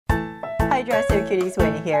Hi Dress Your Cuties,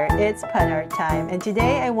 Winnie here. It's pun art time, and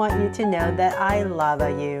today I want you to know that I lava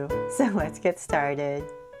you. So let's get started.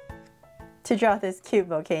 To draw this cute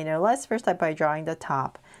volcano, let's first start by drawing the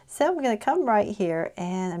top. So I'm going to come right here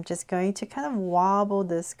and I'm just going to kind of wobble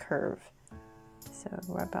this curve. So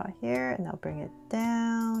we're about here and I'll bring it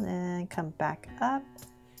down and come back up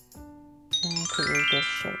and create this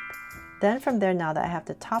shape. Then from there, now that I have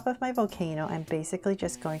the top of my volcano, I'm basically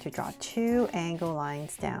just going to draw two angle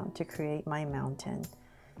lines down to create my mountain.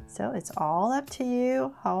 So it's all up to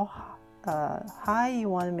you how high you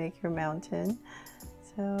want to make your mountain.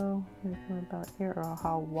 So about here, or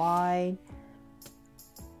how wide.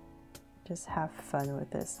 Just have fun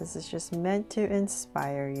with this. This is just meant to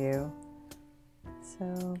inspire you.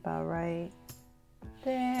 So about right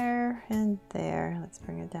there and there. Let's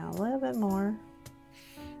bring it down a little bit more.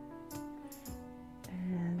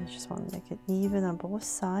 And I just want to make it even on both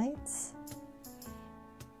sides.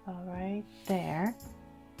 All right, there.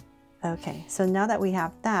 Okay, so now that we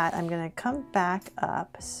have that, I'm going to come back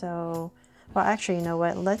up. So, well, actually, you know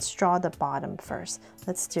what? Let's draw the bottom first.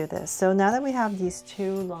 Let's do this. So now that we have these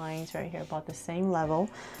two lines right here about the same level,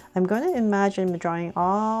 I'm going to imagine drawing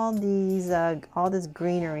all this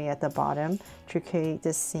greenery at the bottom to create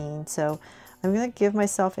this scene. So I'm going to give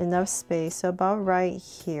myself enough space. So about right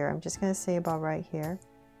here, I'm just going to say about right here.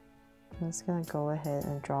 I'm just going to go ahead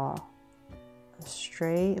and draw a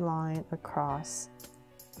straight line across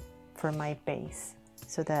for my base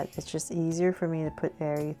so that it's just easier for me to put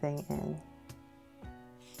everything in.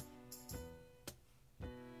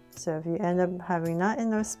 So if you end up having not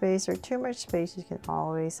enough space or too much space, you can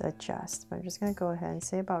always adjust. But I'm just going to go ahead and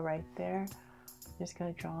say about right there. I'm just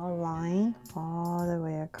going to draw a line all the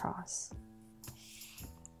way across.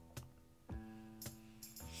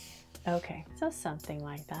 Okay, so something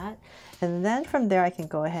like that. And then from there, I can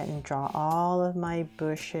go ahead and draw all of my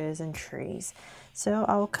bushes and trees. So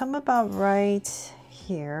I'll come about right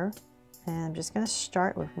here. And I'm just going to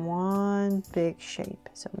start with one big shape.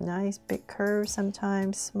 So nice big curves,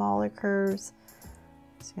 sometimes smaller curves.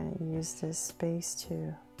 Just going to use this space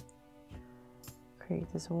to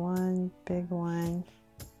create this one big one.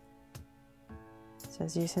 So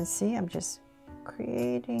as you can see, I'm just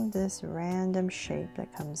creating this random shape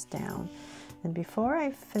that comes down. And before I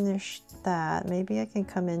finish that, maybe I can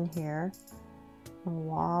come in here and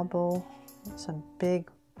wobble some big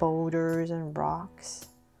boulders and rocks.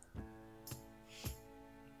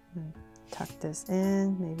 And tuck this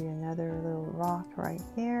in, maybe another little rock right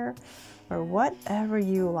here, or whatever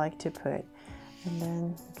you like to put. And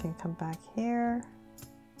then you can come back here,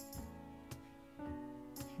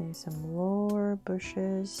 maybe some lower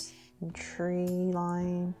bushes and tree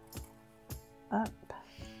line up.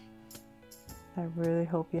 I really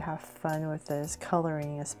hope you have fun with this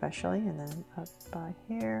coloring, especially. And then up by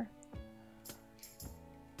here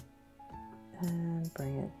and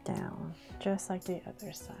bring it down just like the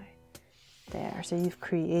other side. There, so you've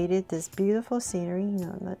created this beautiful scenery. You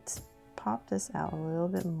know, let's pop this out a little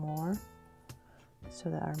bit more so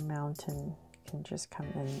that our mountain can just come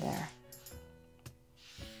in there.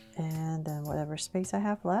 And then whatever space I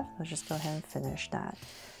have left, I'll just go ahead and finish that.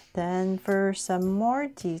 Then for some more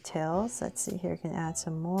details, let's see here, I can add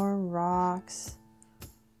some more rocks,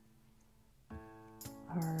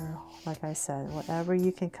 or like I said, whatever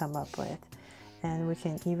you can come up with. And we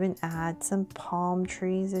can even add some palm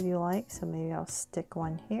trees if you like. So maybe I'll stick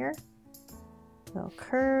one here, little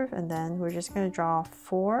curve, and then we're just going to draw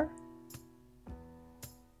 4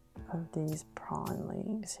 of these prawn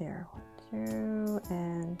leaves here. 1, 2,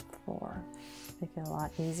 and 4. Make it a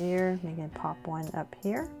lot easier. Make it pop one up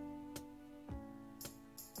here.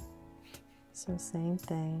 So same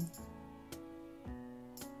thing.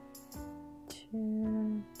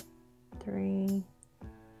 2, 3,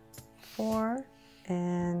 4,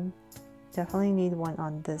 and definitely need one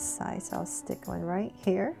on this side, so I'll stick one right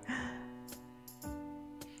here.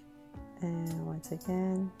 And once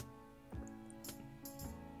again,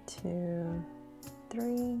 2,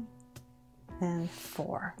 3, and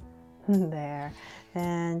 4. There.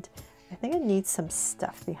 And I think it needs some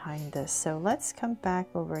stuff behind this, so let's come back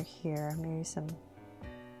over here, maybe some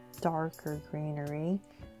darker greenery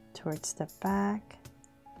towards the back.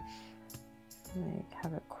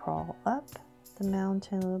 Have it crawl up the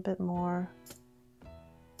mountain a little bit more.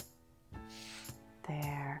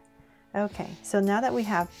 There. Okay, so now that we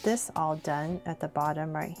have this all done at the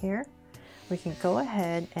bottom right here, we can go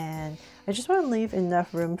ahead and I just want to leave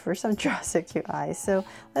enough room for some Draw So Cute eyes. So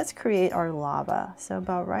let's create our lava. So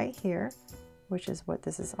about right here, which is what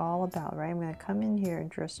this is all about, right? I'm going to come in here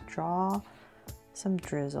and just draw some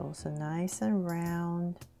drizzle. So nice and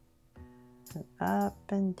round and up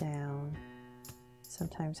and down.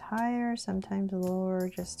 Sometimes higher, sometimes lower,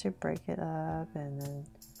 just to break it up and then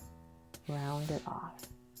round it off.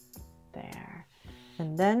 There.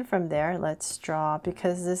 And then from there, let's draw,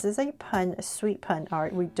 because this is a sweet pun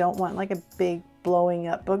art, we don't want like a big blowing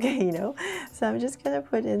up volcano. So I'm just gonna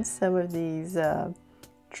put in some of these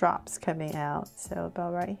drops coming out. So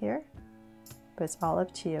about right here. But it's all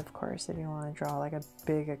up to you, of course. If you want to draw like a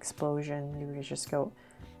big explosion, you could just go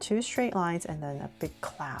 2 straight lines and then a big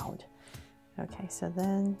cloud. Okay, so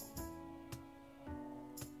then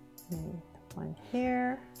one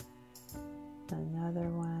here, another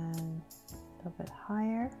one a little bit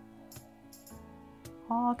higher,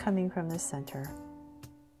 all coming from the center,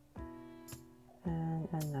 and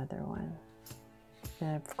another one.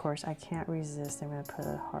 And of course, I can't resist. I'm going to put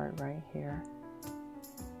a heart right here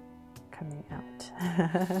coming out.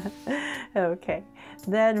 Okay,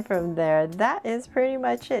 then from there, that is pretty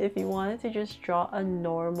much it. If you wanted to just draw a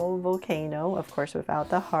normal volcano, of course without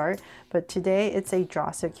the heart, but today it's a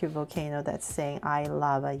Draw So Cute volcano that's saying I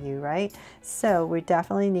lava you, right? So we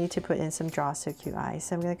definitely need to put in some Draw So Cute eyes.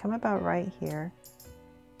 So I'm going to come about right here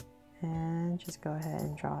and just go ahead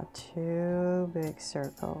and draw 2 big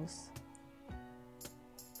circles.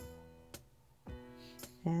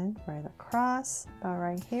 And right across, about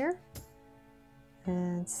right here.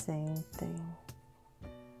 And same thing.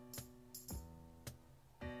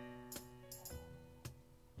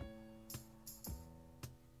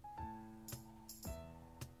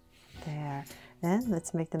 There. And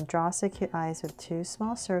let's make them Draw So Cute eyes with 2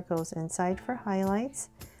 small circles inside for highlights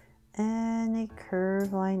and a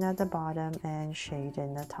curved line at the bottom and shade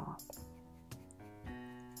in the top.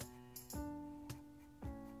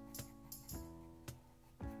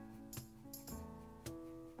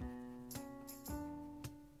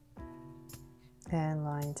 And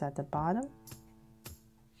lines at the bottom,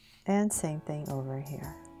 and same thing over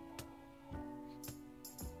here.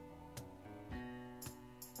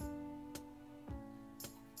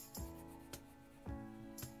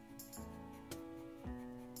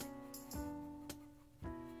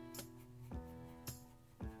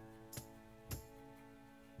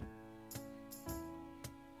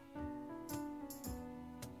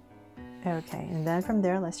 Okay, and then from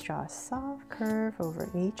there, let's draw a soft curve over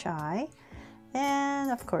each eye.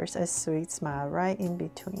 And of course, a sweet smile right in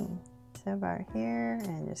between. So about here,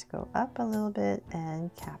 and just go up a little bit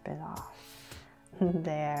and cap it off.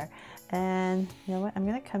 There. And you know what? I'm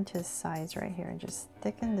going to come to the sides right here and just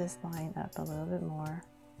thicken this line up a little bit more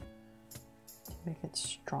to make it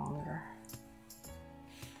stronger.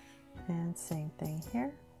 And same thing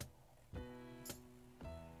here.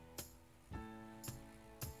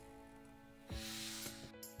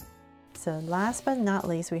 So last but not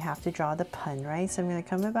least, we have to draw the pun, right? So I'm going to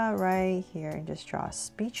come about right here and just draw a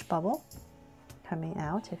speech bubble coming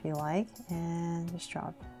out if you like, and just draw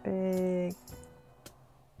a big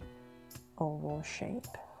oval shape.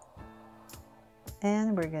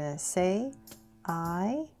 And we're going to say,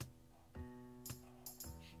 I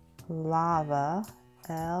lava,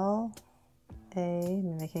 L-A,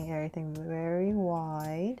 making everything very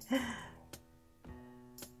wide,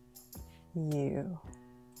 you.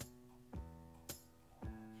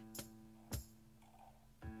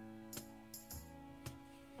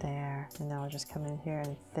 There, and now I'll just come in here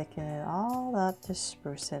and thicken it all up to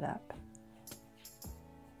spruce it up.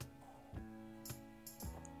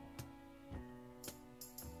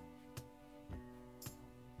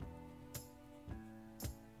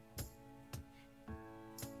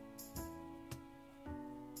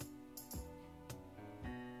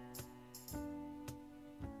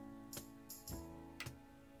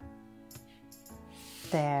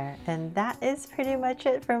 There, and that is pretty much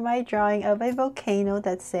it for my drawing of a volcano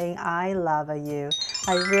that's saying I lava you.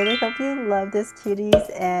 I really hope you love this,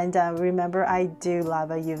 cuties, and remember, I do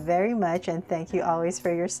lava you very much, and thank you always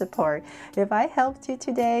for your support. If I helped you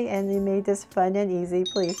today and you made this fun and easy,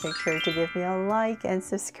 please make sure to give me a like and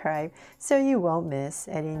subscribe so you won't miss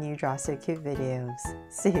any new Draw So Cute videos.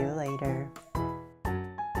 See you later.